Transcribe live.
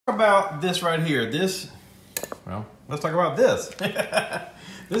About this right here. Well, let's talk about this.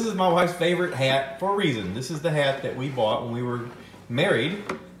 This is my wife's favorite hat for a reason. This is the hat that we bought when we were married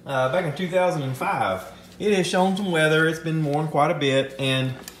back in 2005. It has shown some weather. It's been worn quite a bit,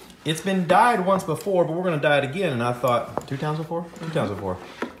 and it's been dyed once before, but we're going to dye it again. And I thought, 2 times before? 2 times before.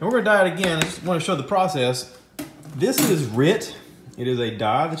 And we're going to dye it again. I just want to show the process. This is RIT. It is a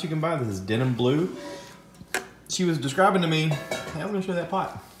dye that you can buy. This is denim blue. She was describing to me, hey, I'm going to show that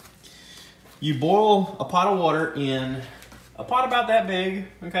pot. You boil a pot of water in a pot about that big,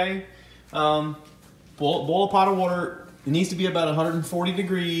 okay? Boil a pot of water. It needs to be about 140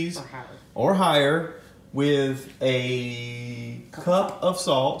 degrees or higher with a cup of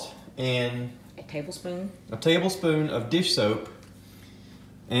salt and a tablespoon of dish soap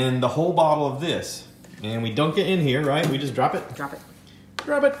and the whole bottle of this. And we dunk it in here, right? We just drop it. Drop it.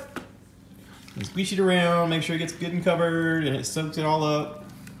 Drop it. And squeeze it around, make sure it gets good and covered, and it soaks it all up.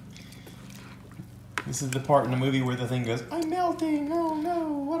 This is the part in the movie where the thing goes, I'm melting, oh no,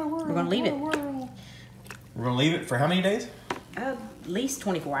 what a world. We're gonna leave it. We're gonna leave it for how many days? At least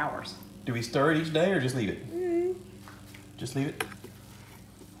 24 hours. Do we stir it each day or just leave it? Just leave it?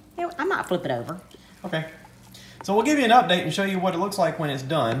 Yeah, I might flip it over. Okay. So we'll give you an update and show you what it looks like when it's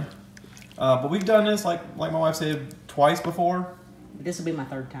done. But we've done this, like my wife said, twice before. This will be my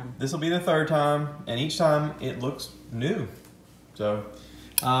 3rd time. This will be the 3rd time, and each time it looks new. So,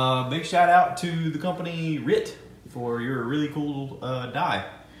 big shout out to the company RIT for your really cool dye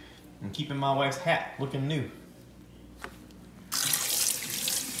and keeping my wife's hat looking new.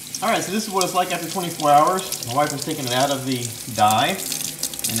 Alright, so this is what it's like after 24 hours. My wife is taking it out of the dye,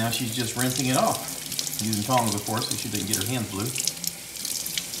 and now she's just rinsing it off. Using tongs, of course, so she didn't get her hands blue.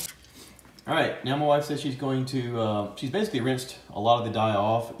 Alright, now my wife says she's going to, she's basically rinsed a lot of the dye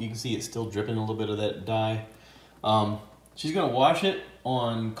off. You can see it's still dripping a little bit of that dye. She's going to wash it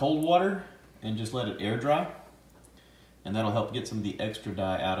on cold water and just let it air dry. And that'll help get some of the extra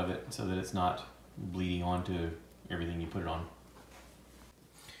dye out of it so that it's not bleeding onto everything you put it on.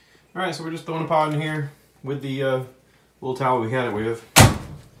 Alright, so we're just throwing a pot in here with the little towel we had it with.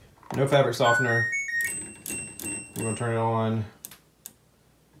 No fabric softener. We're going to turn it on.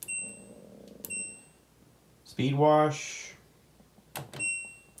 Speed wash,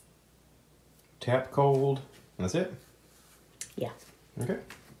 tap cold, and that's it? Yeah. Okay.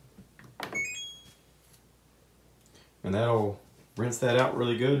 And that'll rinse that out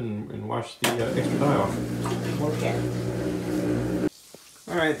really good and wash the extra dye off. Okay.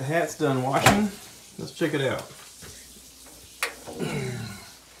 Alright, the hat's done washing. Let's check it out.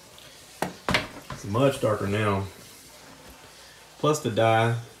 It's much darker now. Plus the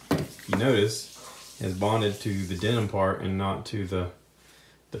dye, if you notice, is bonded to the denim part and not to the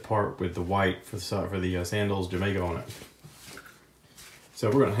part with the white for the sandals Jamaica on it. So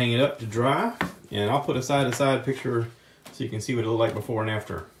we're going to hang it up to dry, and I'll put a side-to-side picture so you can see what it looked like before and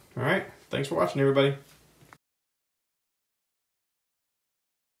after. All right, thanks for watching, everybody.